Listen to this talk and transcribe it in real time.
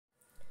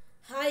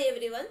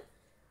everyone.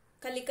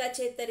 Kalika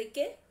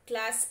Chetarike,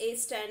 Class 8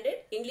 Standard,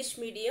 English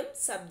Medium,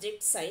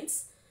 Subject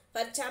Science.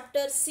 For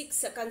Chapter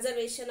 6,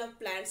 Conservation of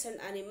Plants and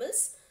Animals,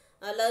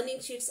 Learning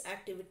Sheets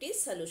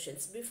Activities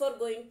Solutions. Before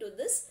going to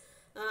this,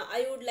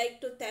 I would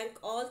like to thank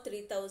all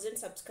 3000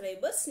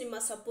 subscribers. ನಿಮ್ಮ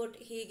support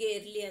ಹೀಗೆ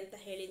ಇರಲಿ ಅಂತ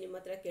ಹೇಳಿ ನಿಮ್ಮ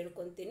ಹತ್ರ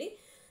ಕೇಳ್ಕೊತೀನಿ.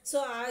 So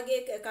ಹಾಗೆ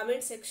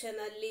comment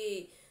ಸೆಕ್ಷನಲ್ಲಿ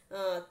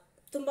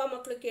ತುಂಬ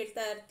ಮಕ್ಕಳು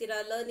ಕೇಳ್ತಾ ಇರ್ತೀರಾ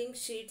ಲರ್ನಿಂಗ್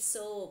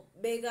ಶೀಟ್ಸು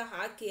ಬೇಗ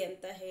ಹಾಕಿ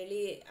ಅಂತ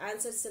ಹೇಳಿ,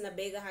 ಆನ್ಸರ್ಸನ್ನು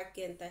ಬೇಗ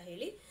ಹಾಕಿ ಅಂತ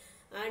ಹೇಳಿ.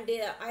 And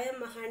I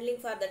am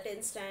handling for the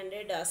 10th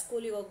standard,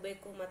 ಸ್ಕೂಲಿಗೆ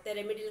ಹೋಗಬೇಕು ಮತ್ತು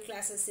ರೆಮಿಡಿಯಲ್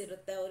ಕ್ಲಾಸಸ್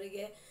ಇರುತ್ತೆ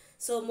ಅವರಿಗೆ.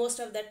 So most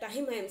of the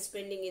time I am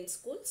spending in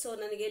school. So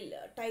ನನಗೆ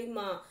ಟೈಮ್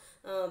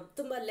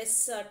ತುಂಬ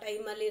ಲೆಸ್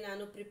ಟೈಮಲ್ಲಿ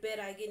ನಾನು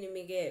ಪ್ರಿಪೇರ್ ಆಗಿ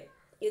ನಿಮಗೆ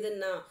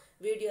ಇದನ್ನು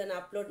ವಿಡಿಯೋನ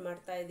ಅಪ್ಲೋಡ್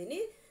ಮಾಡ್ತಾ ಇದ್ದೀನಿ.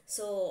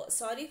 So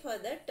sorry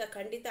for that.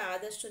 ಖಂಡಿತ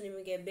ಆದಷ್ಟು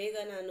ನಿಮಗೆ ಬೇಗ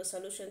ನಾನು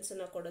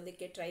ಸೊಲ್ಯೂಷನ್ಸನ್ನು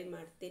ಕೊಡೋದಕ್ಕೆ ಟ್ರೈ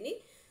ಮಾಡ್ತೀನಿ.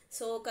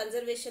 So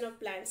conservation of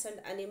plants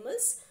and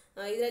animals,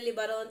 ಇದರಲ್ಲಿ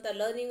ಬರೋವಂಥ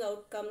ಲರ್ನಿಂಗ್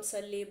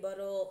ಔಟ್ಕಮ್ಸಲ್ಲಿ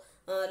ಬರೋ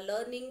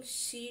ಲರ್ನಿಂಗ್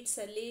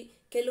ಶೀಟ್ಸಲ್ಲಿ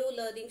ಕೆಲವು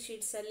ಲರ್ನಿಂಗ್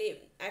ಶೀಟ್ಸಲ್ಲಿ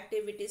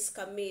ಆ್ಯಕ್ಟಿವಿಟೀಸ್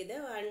ಕಮ್ಮಿ ಇದೆ.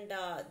 And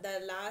the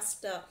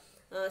last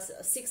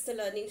 6th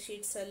learning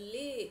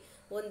ಶೀಟ್ಸಲ್ಲಿ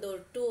ಒಂದು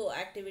 2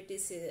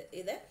 ಆ್ಯಕ್ಟಿವಿಟೀಸ್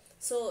ಇದೆ.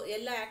 ಸೊ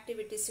ಎಲ್ಲ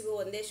ಆ್ಯಕ್ಟಿವಿಟೀಸಿಗೂ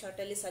ಒಂದೇ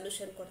ಶಾರ್ಟಲ್ಲಿ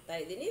ಸೊಲ್ಯೂಷನ್ ಕೊಡ್ತಾ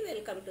ಇದ್ದೀನಿ.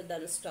 Welcome to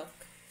Dhanu stock.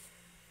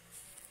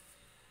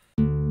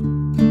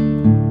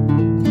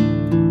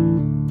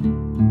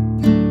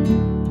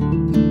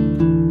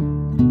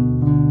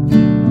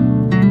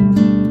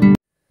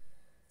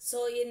 So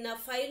in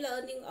 5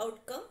 learning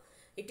outcome,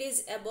 it is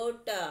about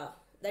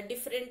the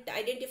different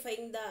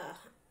identifying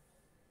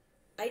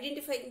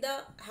the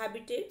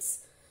habitats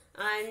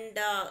and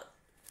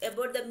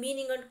about the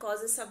meaning and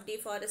causes of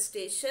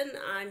deforestation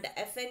and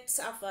effects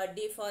of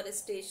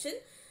deforestation.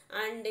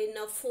 And in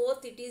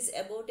 4th, it is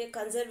about a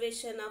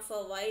conservation of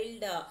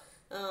wild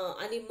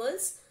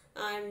animals,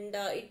 and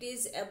it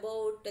is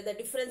about the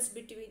difference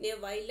between a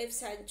wildlife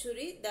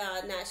sanctuary, the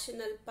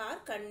national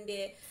park, and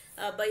a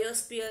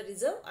biosphere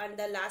reserve. And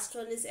the last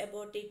one is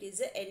about it is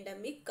a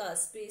endemic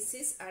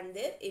species and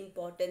their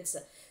importance.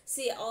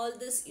 See, all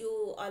this you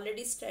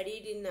already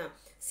studied in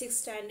 6th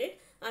standard,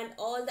 and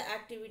all the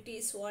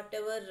activities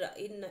whatever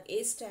in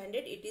 8th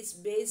standard, it is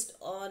based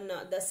on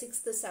the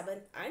 6th,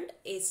 7th and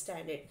 8th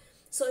standard.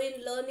 So in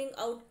learning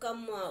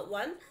outcome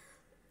 1,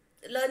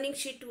 learning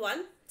sheet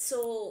 1, so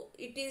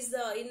it is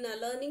in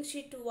learning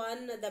sheet 1,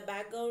 the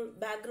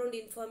background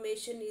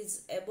information is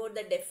about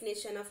the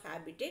definition of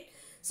habitat.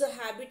 So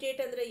habitat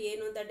andre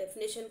ಏನು ಅಂತ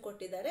definition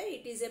ಕೊಟ್ಟಿದ್ದಾರೆ.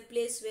 It is a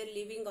place where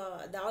living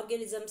the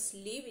organisms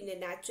live in a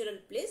natural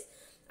place.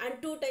 And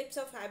 2 types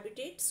of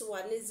habitats.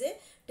 One is a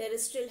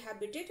terrestrial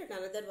habitat and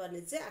another one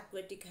is a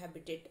aquatic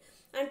habitat.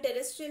 And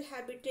terrestrial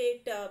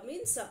habitat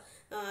means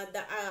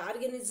the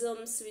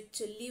organisms which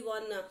live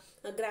on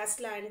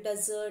grassland,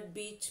 desert,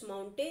 beach,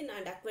 mountain.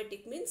 And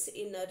aquatic means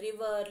in a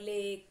river,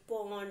 lake,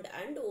 pond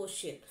and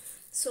ocean.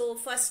 So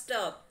first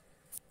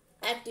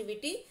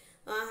activity,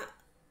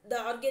 the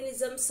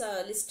organisms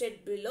listed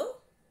below,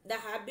 the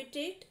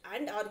habitat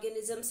and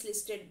organisms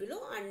listed below,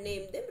 and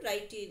name them,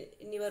 write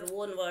in your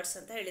own words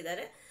anta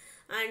helidare.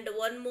 And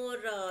one more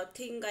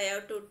thing I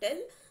have to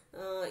tell,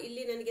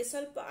 ಇಲ್ಲಿ ನನಗೆ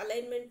ಸ್ವಲ್ಪ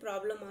alignment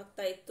problem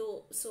ಆಗ್ತಾ ಇತ್ತು.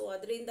 So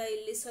ಅದರಿಂದ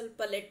ಇಲ್ಲಿ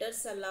ಸ್ವಲ್ಪ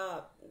letters ಎಲ್ಲ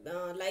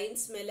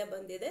lines ಮೇಲೆ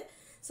ಬಂದಿದೆ,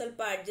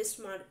 ಸ್ವಲ್ಪ ಅಡ್ಜಸ್ಟ್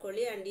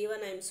ಮಾಡ್ಕೊಳ್ಳಿ. And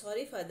even I am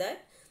sorry for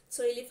that.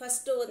 So ಇಲ್ಲಿ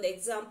ಫಸ್ಟು ಒಂದು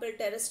ಎಕ್ಸಾಂಪಲ್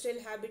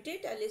ಟೆರೆಸ್ಟ್ರಿಯಲ್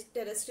ಹ್ಯಾಬಿಟೇಟ್, ಅಲ್ಲಿ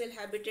ಟೆರೆಸ್ಟ್ರಿಯಲ್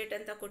ಹ್ಯಾಬಿಟೇಟ್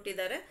ಅಂತ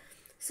ಕೊಟ್ಟಿದ್ದಾರೆ.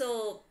 ಸೊ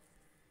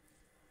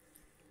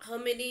ಹೌ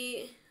ಮೆನಿ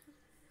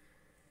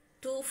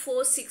 2,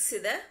 4, 6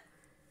 ಇದೆ.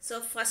 So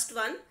first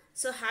one,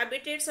 so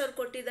habitats ಅವ್ರು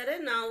ಕೊಟ್ಟಿದ್ದಾರೆ,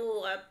 ನಾವು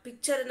ಆ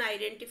ಪಿಕ್ಚರನ್ನು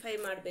ಐಡೆಂಟಿಫೈ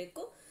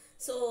ಮಾಡಬೇಕು.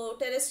 So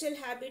terrestrial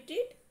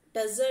habitat,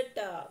 dessert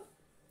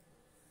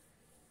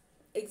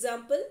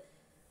example,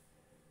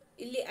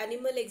 ಇಲ್ಲಿ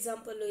ಅನಿಮಲ್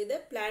ಎಕ್ಸಾಂಪಲ್ಲು ಇದೆ,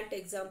 ಪ್ಲಾಂಟ್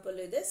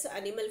ಎಕ್ಸಾಂಪಲ್ಲು ಇದೆ. So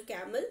animal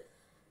camel,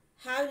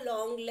 have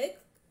long leg,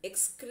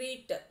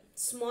 excrete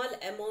small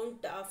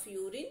amount of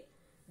urine,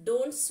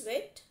 don't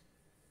sweat,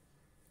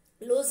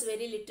 loose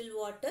very little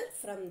water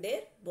from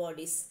there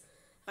bodies.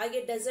 ಹಾಗೆ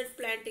dessert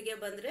ಪ್ಲಾಂಟಿಗೆ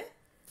ಬಂದರೆ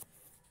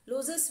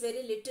loses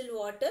very little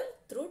water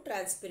through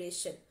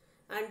transpiration.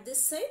 And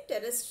this side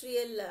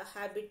terrestrial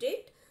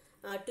habitat,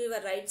 to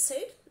your right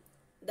side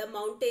the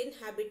mountain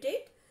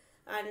habitat,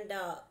 and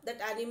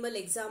that animal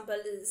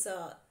example is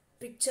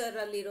picture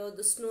alliro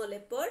the snow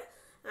leopard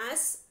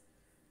as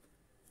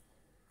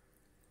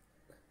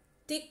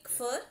thick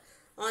fur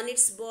on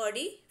its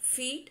body,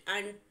 feet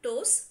and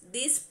toes.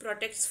 This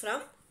protects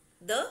from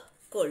the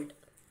cold.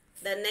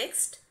 The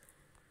next,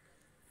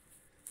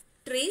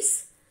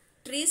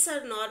 trees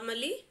are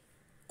normally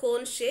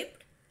cone shaped,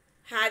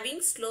 having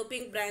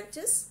sloping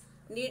branches.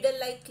 Needle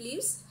like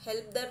leaves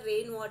help the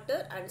rainwater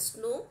and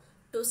snow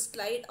to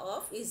slide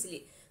off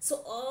easily. So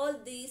all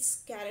these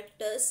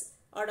characters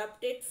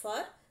adapted for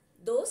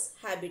those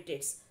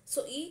habitats. So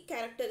ಈ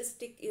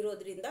characteristic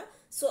ಇರೋದ್ರಿಂದ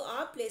so ಆ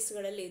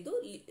ಪ್ಲೇಸ್ಗಳಲ್ಲಿ ಇದು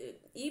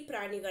ಈ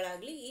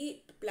ಪ್ರಾಣಿಗಳಾಗಲಿ ಈ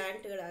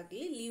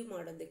ಪ್ಲಾಂಟ್ಗಳಾಗಲಿ leave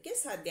ಮಾಡೋದಕ್ಕೆ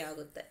ಸಾಧ್ಯ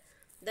ಆಗುತ್ತೆ.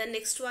 The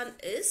next one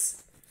is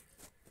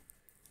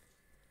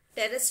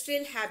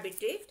terrestrial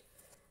habitat.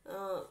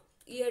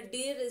 Here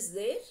deer is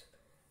there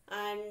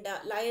and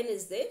lion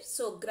is there.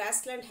 So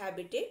grassland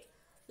habitat,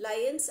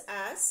 lions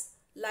as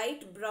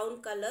light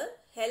brown color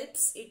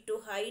helps it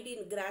to hide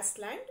in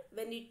grassland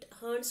when it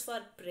hunts for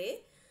prey.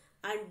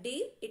 And D,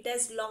 it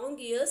has long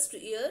ears to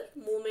ear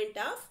movement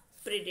of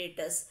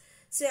predators.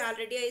 So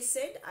already I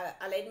said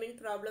alignment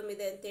problem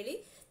ide anteli.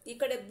 ಈ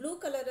ಕಡೆ blue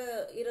colour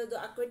ಇರೋದು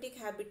aquatic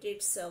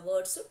habitats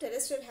words,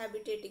 terrestrial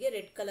habitat ಗೆ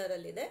red colour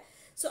ಅಲ್ಲಿ ಇದೆ.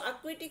 So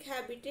aquatic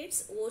habitats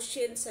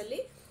oceans ಅಲ್ಲಿ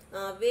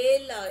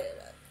veil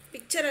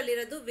picture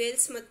ಅಲ್ಲಿರೋದು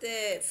Wales ಮತ್ತೆ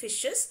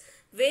fishes.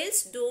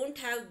 Wales don't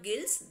have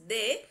Gilles,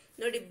 they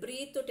ನೋಡಿ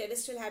breathe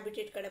terrestrial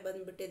habitat ಕಡೆ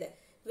ಬಂದ್ಬಿಟ್ಟಿದೆ.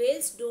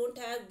 Wales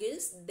don't have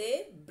Gilles, they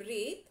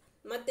breathe,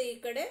 ಮತ್ತೆ ಈ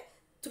ಕಡೆ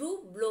through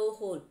blow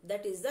hole,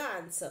 that is the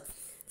answer.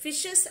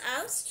 Fishes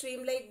have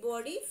stream-like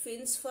body,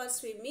 fins for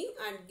swimming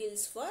and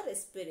gills for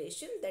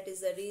respiration. That is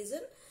the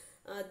reason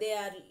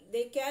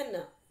they can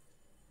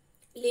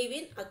live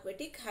in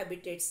aquatic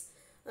habitats.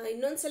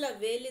 ಇನ್ನೊಂದ್ಸಲ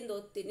veil ಇಂದ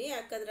ಓದ್ತೀನಿ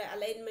ಯಾಕಂದ್ರೆ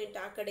alignment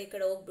ಆ ಕಡೆ ಈ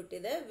ಕಡೆ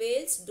ಹೋಗ್ಬಿಟ್ಟಿದೆ.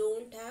 Wales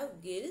don't have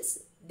Gilles,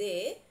 they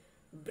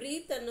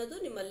breathe ಅನ್ನೋದು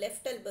ನಿಮ್ಮ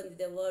ಲೆಫ್ಟ್ ಅಲ್ಲಿ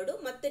ಬಂದಿದೆ ವರ್ಡ್,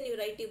 ಮತ್ತೆ ನೀವು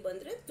ರೈಟಿಗೆ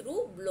ಬಂದ್ರೆ through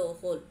blow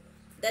hole.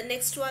 The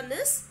next one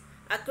is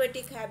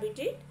aquatic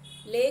habitat,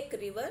 lake,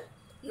 river.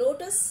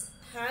 Lotus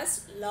has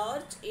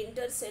large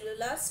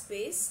intercellular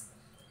space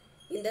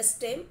in the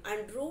stem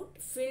and root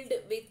filled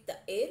with the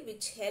air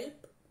which help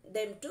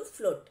them to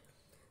float.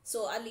 So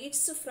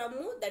it's from,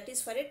 that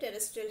is for a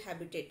terrestrial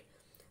habitat.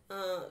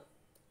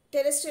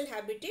 Terrestrial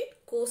habitat,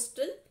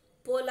 coastal,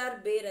 polar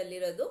bear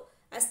allirodu,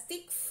 has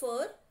thick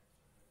fur,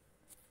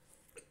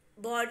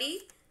 body,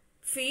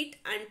 feet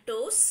and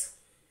toes.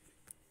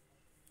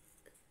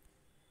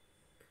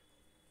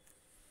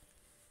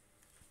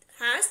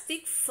 Has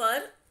thick fur,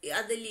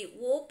 ಅದಲ್ಲಿ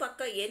ಓ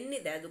ಪಕ್ಕ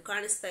ಏನಿದೆ ಅದು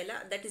ಕಾಣಿಸ್ತಾ ಇಲ್ಲ,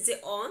 that is A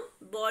on,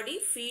 body,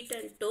 feet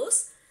and toes.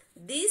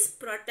 These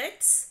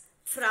protects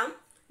from,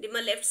 ನಿಮ್ಮ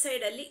left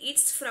side ಅಲ್ಲಿ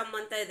it's from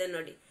ಅಂತ ಇದೆ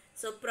ನೋಡಿ.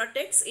 So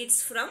protects it's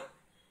from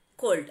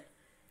cold.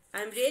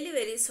 I am really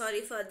very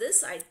sorry for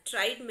this, I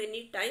tried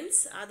many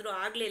times ಆದರೂ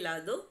ಆಗಲಿಲ್ಲ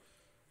ಅದು.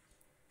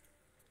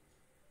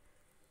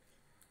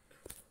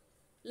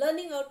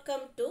 Learning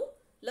outcome 2,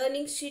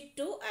 learning sheet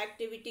 2,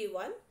 activity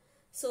 1.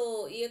 So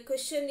your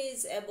question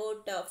is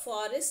about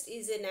forest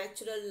is a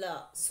natural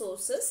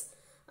sources,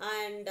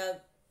 and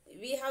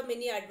we have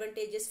many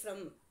advantages from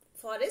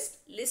forest.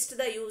 List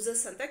the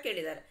uses anta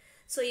kelidare.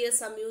 So here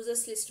some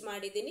uses list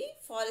madidini.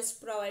 Forest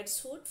provides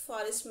food,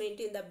 forest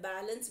maintain the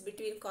balance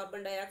between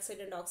carbon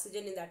dioxide and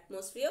oxygen in the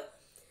atmosphere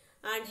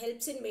and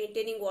helps in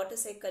maintaining water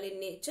cycle in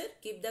nature,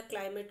 keep the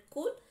climate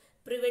cool,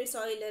 prevent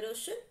soil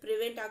erosion,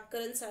 prevent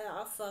occurrence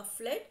of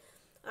flood,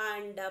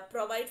 and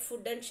provide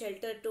food and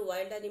shelter to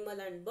wild animal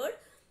and bird,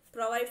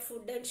 provide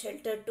food and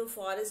shelter to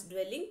forest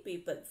dwelling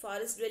people.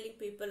 Forest dwelling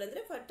people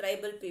andre for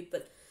tribal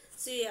people.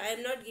 See, I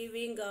am not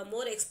giving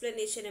more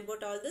explanation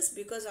about all this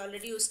because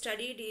already you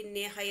studied in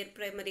a higher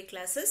primary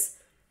classes.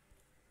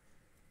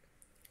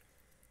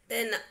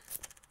 Then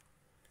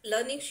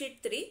learning sheet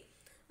 3,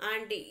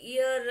 and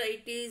here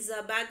it is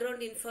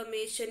background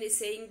information is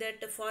saying that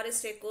the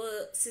forest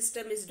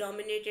ecosystem is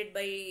dominated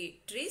by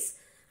trees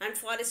and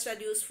forests are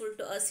useful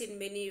to us in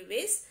many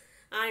ways,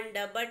 and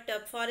but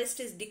forest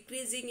is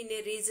decreasing in a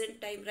recent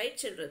time, right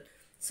children?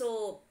 So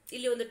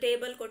ಇಲ್ಲಿ ಒಂದು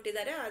table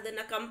ಕೊಟ್ಟಿದ್ದಾರೆ,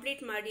 ಅದನ್ನ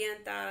complete ಮಾಡಿ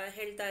ಅಂತ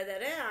ಹೇಳ್ತಾ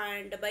ಇದ್ದಾರೆ.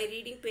 and by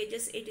reading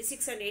pages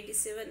 86 and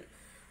 87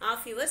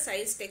 of your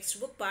science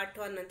textbook part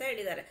 1 ಅಂತ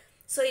ಹೇಳಿದ್ದಾರೆ.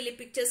 ಸೊ ಇಲ್ಲಿ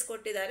ಪಿಕ್ಚರ್ಸ್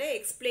ಕೊಟ್ಟಿದ್ದಾರೆ.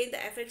 Explain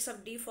the effects of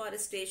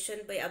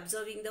deforestation by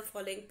observing the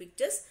following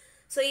pictures.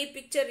 So ಈ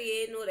ಪಿಕ್ಚರ್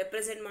ಏನು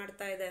ರೆಪ್ರೆಸೆಂಟ್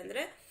ಮಾಡ್ತಾ ಇದೆ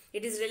ಅಂದ್ರೆ,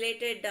 ಇಟ್ ಈಸ್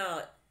ರಿಲೇಟೆಡ್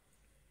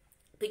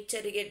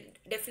ಪಿಕ್ಚರಿಗೆ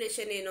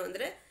ಡೆಫಿನೇಷನ್ ಏನು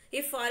ಅಂದ್ರೆ,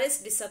 if forest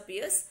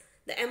disappears,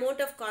 the amount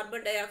of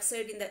carbon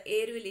dioxide in the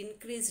air will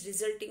increase,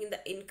 resulting in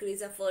the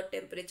increase of earth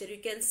temperature.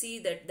 You can see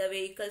that the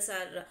vehicles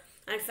are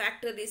and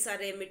factories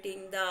are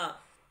emitting the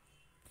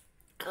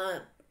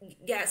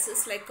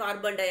gases like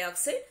carbon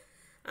dioxide,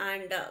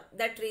 and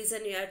that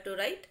reason you have to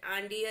write.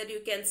 And here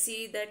you can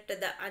see that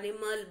the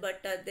animal,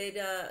 but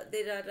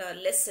there are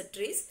less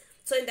trees.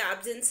 So in the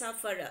absence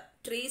of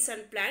trees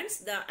and plants,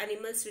 the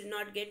animals will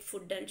not get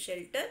food and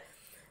shelter.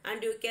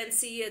 And you can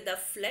see here the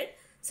flood.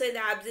 So in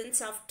the absence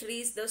of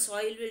trees, the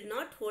soil will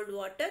not hold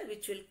water,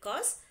 which will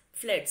cause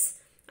floods.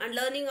 And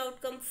learning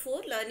outcome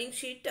 4, learning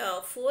sheet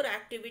 4,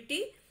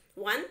 activity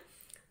 1.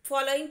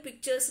 Following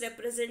pictures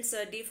represents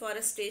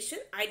deforestation.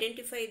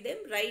 Identify them.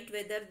 Write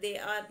whether they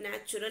are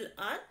natural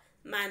or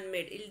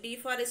man-made. ಇಲ್ಲಿ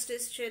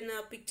deforestation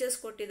pictures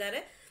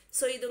ಕೊಟ್ಟಿದ್ದಾರೆ.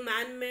 So ಇದು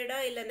man-made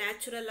ಇಲ್ಲ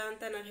natural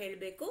ಅಂತ ನಾವು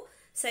ಹೇಳಬೇಕು.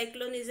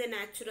 Cyclone is a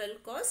natural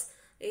cause.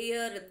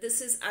 Here this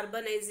is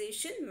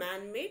urbanization,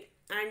 man-made,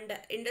 and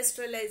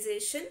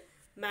industrialization,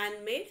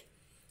 man-made.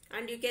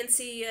 And you can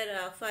see here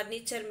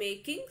furniture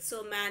making, so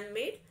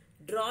man-made.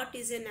 Drought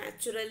is a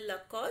natural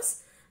cause,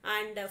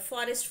 and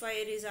forest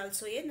fire is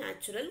also a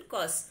natural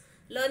cause.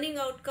 Learning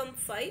outcome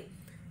 5,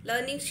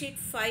 learning sheet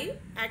 5,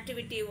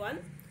 activity 1.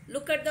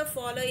 Look at the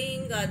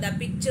following the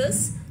pictures.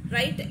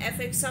 Write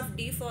effects of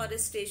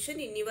deforestation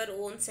in your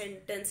own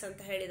sentence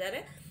anta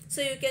helidare. So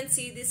you can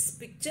see this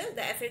picture.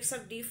 The effects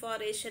of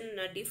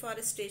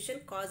deforestation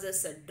causes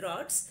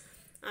droughts,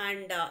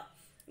 and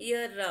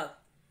here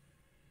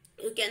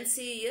you can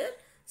see here.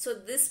 So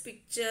this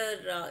picture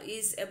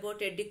is about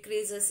a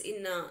decreases in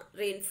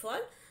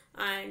rainfall,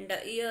 and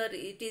here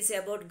it is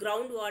about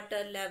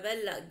groundwater level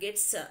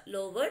gets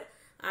lowered,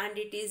 and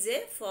it is a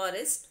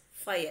forest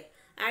fire.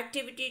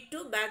 Activity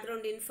 2,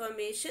 background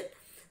information.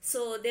 So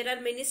there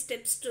are many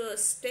steps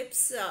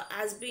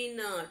has been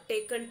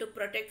taken to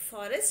protect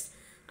forest,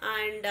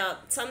 and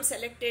some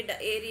selected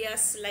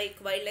areas like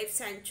wildlife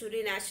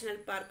sanctuary, national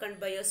park and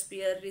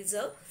biosphere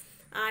reserve.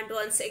 And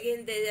once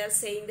again they are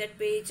saying that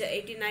page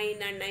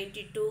 89 and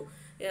 92,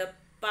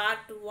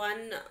 part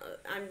 1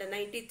 and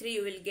 93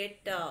 you will get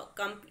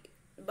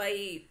by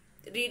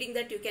reading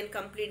that you can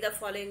complete the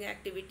following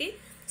activity.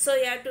 So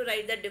you have to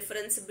write the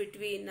difference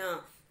between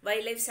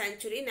wildlife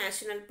sanctuary,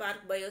 national park,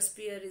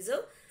 biosphere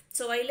reserve.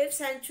 So wildlife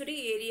sanctuary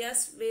areas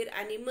where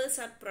animals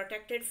are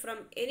protected from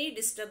any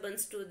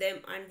disturbance to them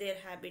and their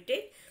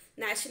habitat.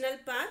 National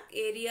park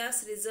areas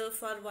reserved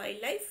for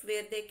wildlife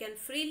where they can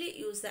freely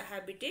use the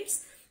habitats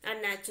and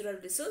natural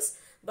resource.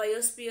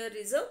 Biosphere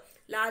reserve,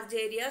 large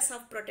areas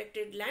of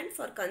protected land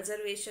for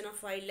conservation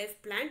of wildlife,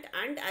 plant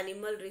and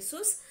animal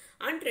resource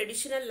and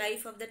traditional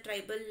life of the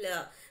tribal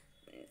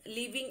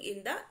living in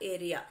the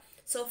area.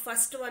 So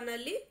first one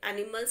alli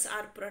animals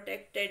are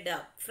protected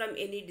from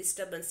any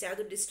disturbance.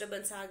 ಯಾವುದು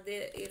disturbance ಆಗದೆ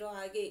ಇರೋ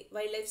ಹಾಗೆ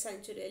wild life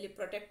ಸ್ಯಾಂಚುರಿಯಲ್ಲಿ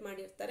protect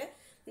ಮಾಡಿರ್ತಾರೆ.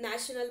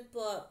 National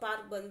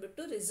park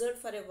ಬಂದ್ಬಿಟ್ಟು reserve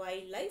for A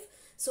wild life,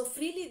 so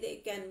freely they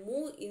can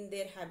move in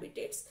their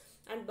habitats.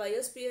 And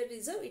biosphere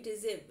reserve, it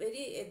is a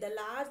the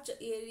large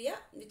area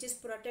which is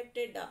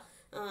protected,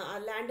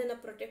 land ಅನ್ನು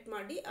protect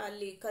ಮಾಡಿ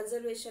ಅಲ್ಲಿ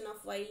conservation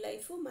of wild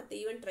life ಮತ್ತೆ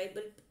even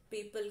tribal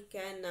people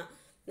can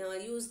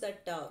use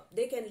that,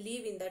 they can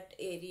live in that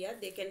area,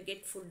 they can get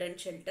food and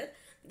shelter.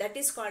 That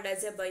is called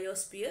as a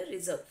biosphere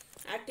reserve.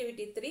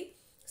 Activity 3,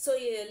 so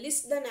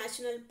list the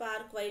national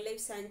park,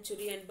 wildlife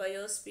sanctuary and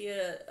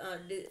biosphere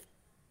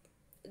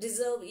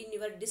reserve in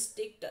your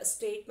district,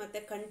 state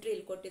ಮತ್ತೆ country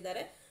ಇಲ್ಲಿ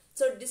ಕೊಟ್ಟಿದ್ದಾರೆ.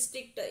 So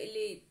district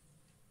ಇಲ್ಲಿ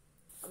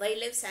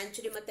wild life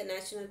sanctuary ಮತ್ತು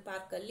national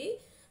ಪಾರ್ಕಲ್ಲಿ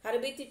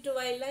ಹರಬಿತಿಟ್ಟು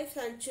wild life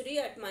sanctuary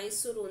at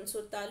Mysuru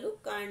Hunsur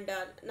taluk and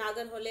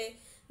Nagarahole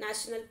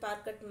national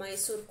park at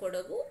Mysuru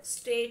Kodagu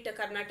state,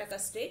 Karnataka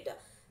state.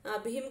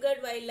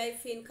 ಭೀಮ್ಗಢ್ wild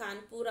life in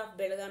Kanpur of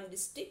Belgaum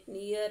district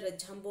near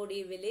ಜಂಬೋಡಿ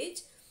village,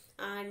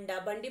 and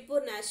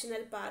Bandipur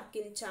national park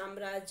in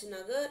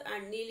Chamarajanagar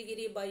and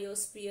Nilgiri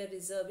biosphere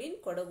reserve in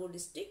Kodagu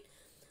district.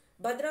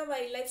 Bhadra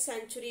Wildlife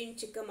Sanctuary in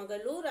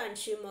Chikamagalur and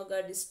Shimoga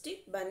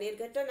District,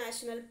 Bannerghatta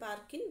National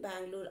Park in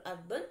Bangalore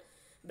Urban,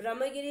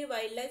 Brahmagiri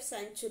Wildlife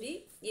Sanctuary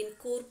in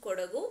Coorg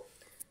Kodagu,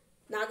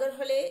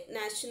 Nagarhole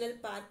National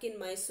Park in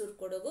Mysore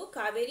Kodagu,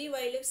 Kaveri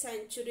Wildlife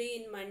Sanctuary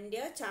in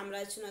Mandya,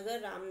 Chamarajanagar,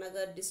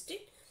 Ramnagar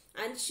District,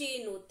 Anshi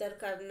in Uttar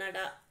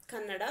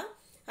Kannada,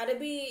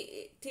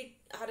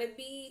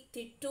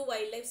 Harabithittu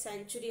Wildlife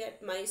Sanctuary at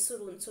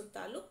Mysore Hunsur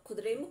Taluk,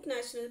 Kudremukh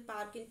National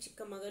Park in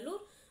Chikamagalur,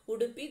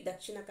 Udupi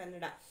Dakshina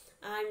Kannada.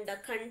 And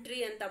country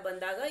ಅಂತ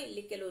ಬಂದಾಗ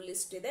ಇಲ್ಲಿ ಕೆಲವು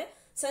list ಇದೆ.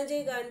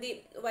 Sanjay Gandhi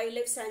wild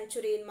life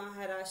sanctuary in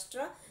Maharashtra,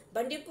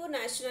 Bandipur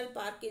national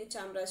park in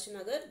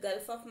Chamarajanagar,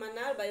 Gulf of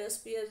Mannar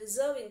biosphere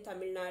reserve in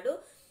Tamil Nadu,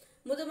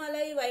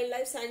 Mudumalai wild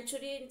life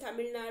sanctuary in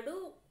Tamil Nadu,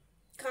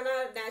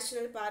 ಕನಾರ್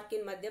national park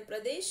in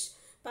Madhya Pradesh,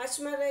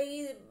 ಪಾಚ್ಮರೈ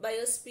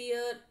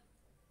biosphere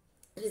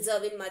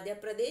reserve in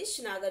Madhya Pradesh,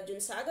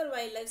 Nagarjuna Sagar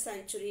wild life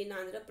sanctuary in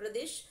Andhra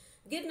Pradesh,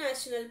 Gir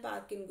national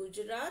park in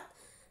Gujarat,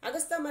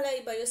 Agastha Malai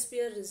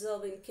Biosphere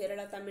Reserve in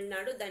Kerala, Tamil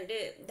Nadu,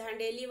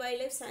 Dandeli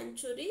Wildlife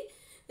Sanctuary,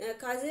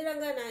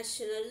 Kaziranga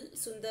National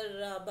Sundar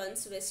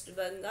Bans, West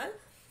Bengal,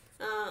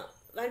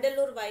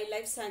 Vandalur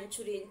Wildlife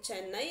Sanctuary in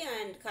Chennai,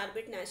 and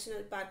Corbett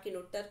National Park in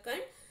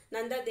Uttarakhand,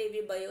 Nanda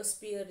Devi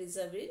Biosphere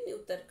Reserve in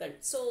Uttarakhand.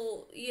 So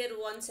here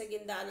once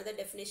again the another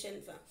definition,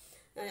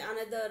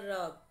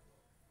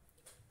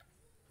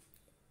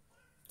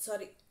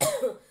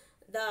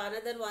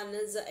 another one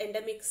is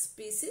endemic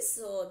species.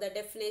 So the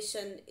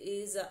definition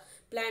is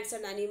plants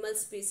and animal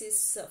species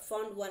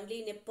found only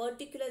in a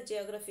particular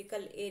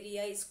geographical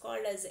area is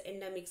called as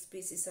endemic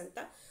species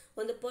anta.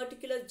 ಒಂದು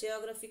particular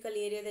geographical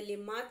ಏರಿಯಾದಲ್ಲಿ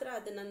ಮಾತ್ರ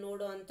ಅದನ್ನು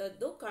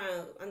ನೋಡುವಂಥದ್ದು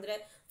ಅಂದರೆ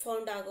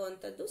found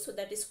ಆಗುವಂಥದ್ದು. So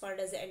that is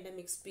called as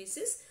endemic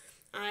species,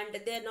 and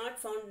they are not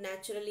found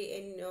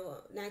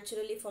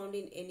naturally found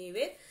in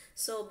anywhere.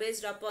 So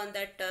based upon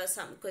that,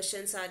 some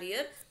questions are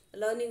here.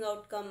 Learning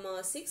outcome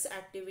 6,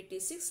 activity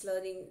 6,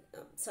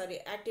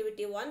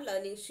 activity 1,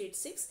 learning sheet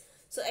 6.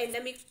 So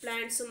endemic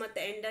plants ಮತ್ತು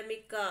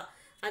endemic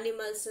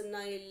animals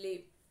na illi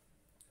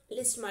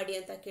list ಮಾಡಿ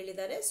ಅಂತ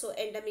ಕೇಳಿದ್ದಾರೆ. So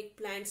endemic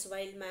plants,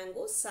 wild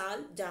mango, sal,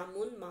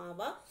 jamun,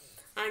 mava,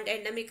 and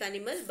endemic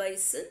animal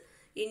bison,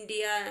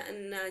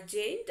 Indian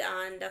giant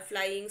and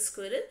flying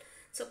squirrel.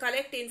 So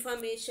collect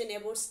information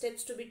about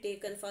steps to be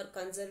taken for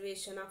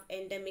conservation of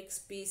endemic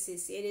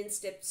species. ಏನೇನು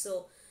steps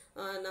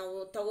ನಾವು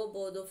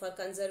ತಗೋಬಹುದು for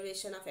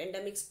conservation of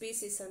endemic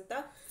species ಅಂತ.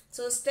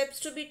 So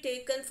steps to be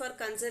taken for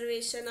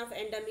conservation of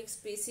endemic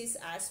species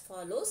as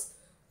follows.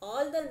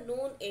 All the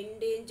known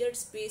endangered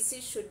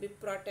species should be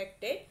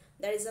protected.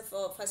 That is the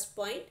first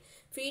point.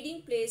 Feeding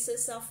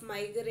places of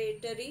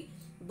migratory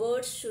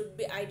birds should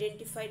be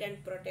identified and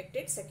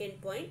protected. Second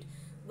point.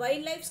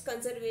 Wildlife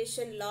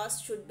conservation laws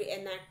should be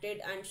enacted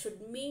and should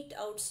mete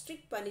out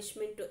strict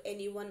punishment to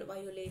anyone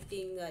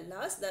violating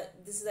laws.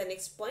 This is the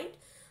next point.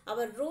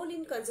 Our role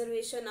in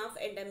conservation of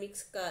endemic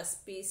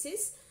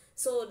species.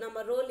 So ನಮ್ಮ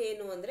roll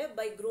ಏನು ಅಂದರೆ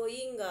by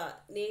growing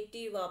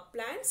native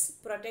plants,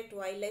 protect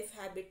wildlife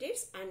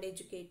habitats and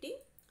educating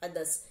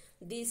others.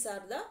 These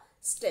are the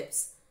steps.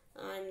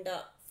 And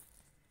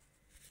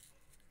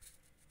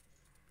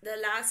the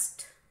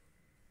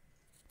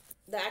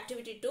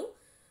activity 2.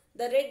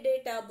 The Red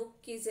Data book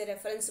is a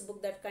reference book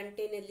that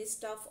contains a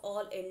list of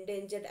all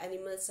endangered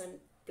animals and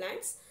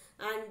plants,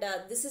 and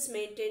this is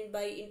maintained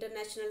by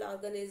international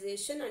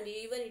organization, and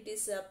even it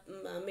is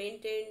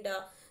maintained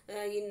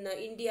in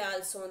India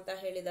also anta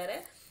helidare.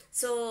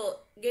 So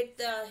get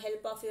the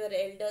help of your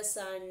elders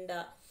and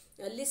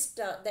list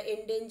the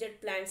endangered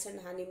plants and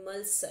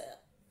animals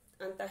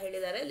anta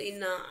helidare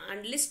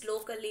and list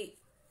locally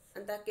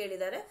ಅಂತ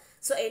ಕೇಳಿದ್ದಾರೆ.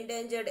 So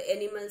endangered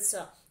animals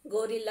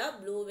gorilla,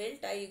 blue veil,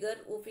 tiger,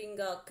 whooping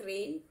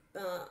crane,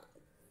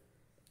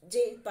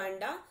 giant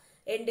panda.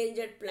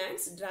 Endangered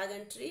plants,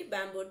 dragon tree,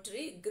 bamboo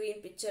tree, green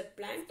pitcher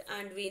plant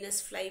and Venus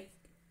fly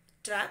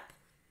trap.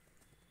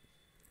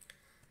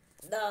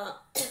 The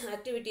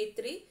activity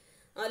 3.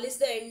 List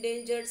the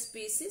endangered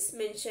species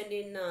mentioned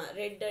in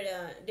Red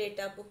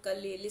Data book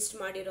ಅಲ್ಲಿ list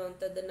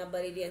ಮಾಡಿರೋಂಥದ್ದನ್ನು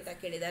ಬರೀರಿ ಅಂತ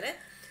ಕೇಳಿದ್ದಾರೆ.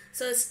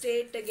 So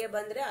ಸ್ಟೇಟ್ಗೆ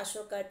ಬಂದರೆ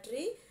Ashoka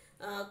tree,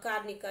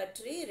 Karnika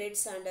tree, red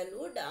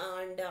sandalwood,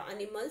 and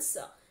animals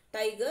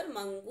tiger,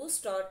 mongoose,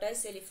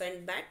 tortoise, elephant,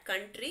 bat.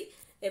 Country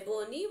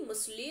ebony,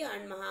 muesli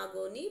and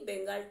mahogany.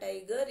 Bengal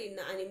tiger in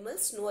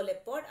animals, snow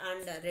leopard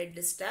and red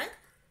stag.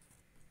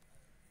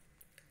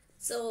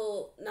 So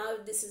now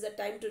this is the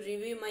time to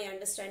review my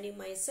understanding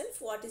myself.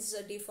 What is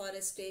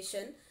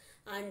deforestation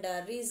and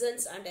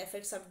reasons and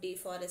effects of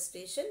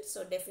deforestation.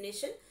 So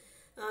definition,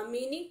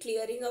 meaning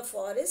clearing a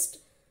forest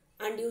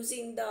and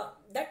using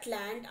that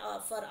land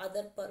for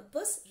other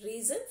purpose.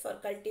 Reason, for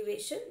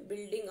cultivation,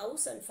 building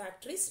house and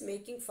factories,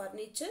 making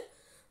furniture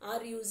or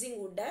using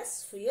wood as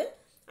fuel.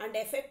 And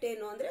effect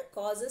ಏನು ಅಂದರೆ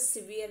causes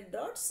severe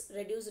droughts,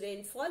 reduce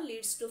rainfall,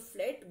 leads to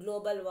flood,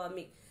 global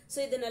warming. So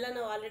ಇದನ್ನೆಲ್ಲ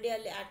ನಾವು already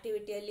ಅಲ್ಲಿ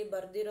ಆಕ್ಟಿವಿಟಿಯಲ್ಲಿ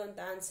ಬರೆದಿರೋಂಥ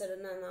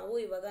ಆನ್ಸರನ್ನು ನಾವು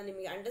ಇವಾಗ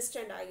ನಿಮಗೆ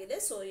understand ಆಗಿದೆ.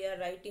 So you are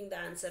writing the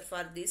answer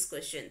for these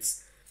questions.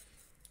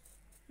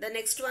 The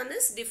next one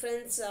is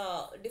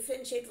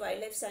differentiate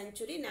wildlife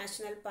sanctuary,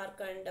 national park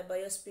and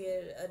biosphere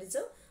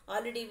reserve.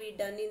 Already we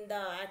done in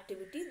the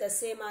activity. The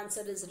same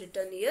answer is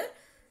written here.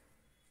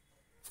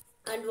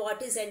 And what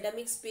is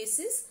endemic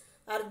species?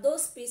 Are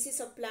those species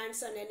of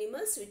plants and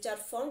animals which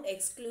are found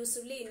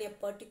exclusively in a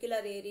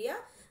particular area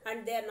and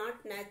they are not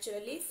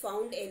naturally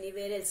found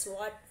anywhere else.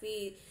 What we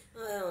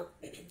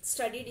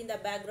studied in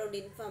the background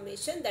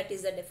information, that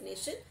is the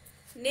definition.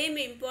 Name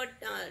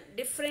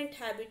different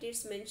habitats,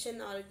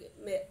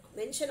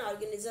 mention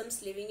organisms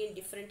living in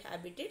different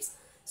habitats.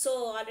 So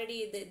already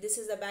this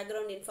is the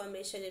background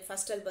information in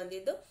first al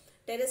bandiddu.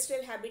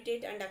 Terrestrial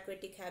habitat and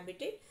aquatic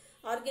habitat.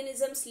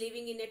 Organisms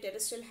living in a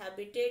terrestrial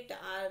habitat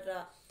are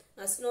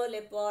snow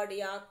leopard,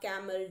 yak,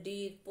 camel,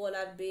 deer,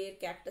 polar bear,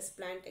 cactus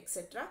plant,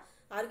 etc.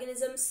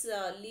 Organisms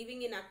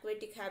living in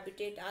aquatic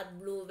habitat are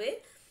blue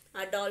whale,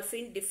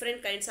 dolphin,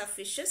 different kinds of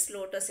fishes,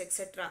 lotus,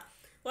 etc.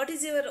 What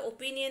is your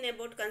opinion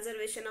about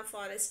conservation of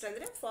forest?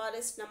 Andre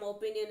forest nama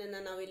opinion anna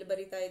navu illi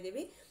barita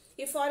idivi.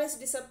 If forest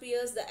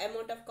disappears, the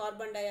amount of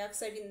carbon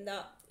dioxide in the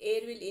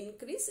air will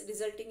increase,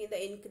 resulting in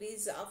the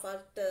increase of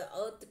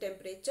earth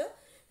temperature.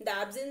 In the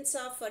absence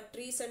of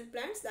trees and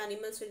plants, the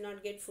animals will not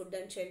get food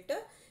and shelter.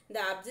 In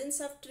the absence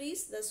of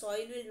trees, the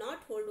soil will not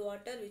hold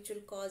water, which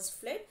will cause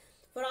flood.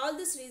 For all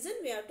this reason,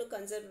 we have to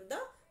conserve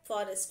the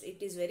forest.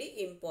 It is very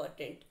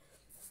important.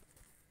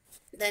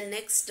 The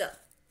next,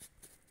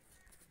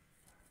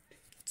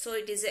 so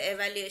it is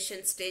evaluation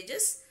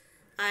stages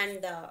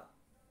and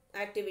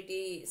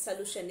activity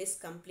solution is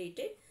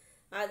completed.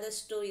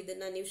 ಆದಷ್ಟು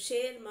ಇದನ್ನು ನೀವು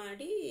share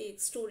ಮಾಡಿ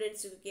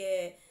ಸ್ಟೂಡೆಂಟ್ಸ್ಗೆ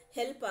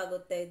help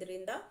ಆಗುತ್ತೆ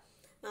ಇದರಿಂದ.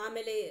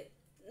 ಆಮೇಲೆ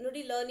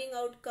ನೋಡಿ learning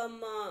outcome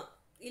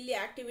ಇಲ್ಲಿ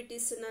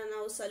ಆಕ್ಟಿವಿಟೀಸ್ನ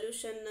ನಾವು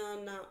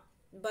ಸೊಲ್ಯೂಷನ್ನ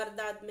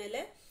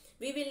ಬರೆದಾದ್ಮೇಲೆ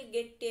we will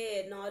get A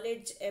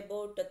knowledge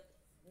about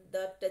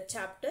that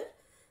chapter.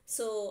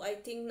 So I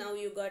think ನಾವು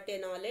you got A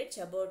knowledge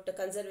about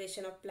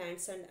conservation of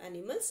plants and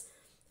animals.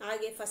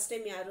 ಹಾಗೆ ಫಸ್ಟ್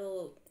ಟೈಮ್ ಯಾರು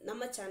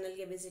ನಮ್ಮ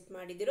ಚಾನಲ್ಗೆ ವಿಸಿಟ್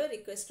ಮಾಡಿದಿರೋ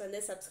ರಿಕ್ವೆಸ್ಟ್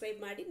ಅಂದರೆ ಸಬ್ಸ್ಕ್ರೈಬ್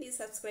ಮಾಡಿ. ನೀವು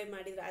ಸಬ್ಸ್ಕ್ರೈಬ್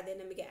ಮಾಡಿದರೆ ಅದೇ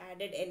ನಮಗೆ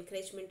ಆ್ಯಡೆಡ್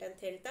ಎನ್ಕರೇಜ್ಮೆಂಟ್ ಅಂತ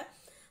ಹೇಳ್ತಾ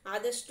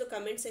ಆದಷ್ಟು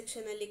ಕಮೆಂಟ್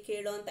ಸೆಕ್ಷನಲ್ಲಿ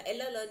ಕೇಳೋವಂಥ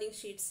ಎಲ್ಲ ಲರ್ನಿಂಗ್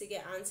ಶೀಟ್ಸಿಗೆ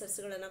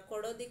ಆನ್ಸರ್ಸ್ಗಳನ್ನು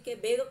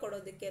ಬೇಗ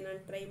ಕೊಡೋದಕ್ಕೆ ನಾನು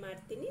ಟ್ರೈ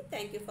ಮಾಡ್ತೀನಿ.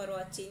 Thank you for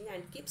watching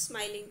and keep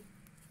smiling.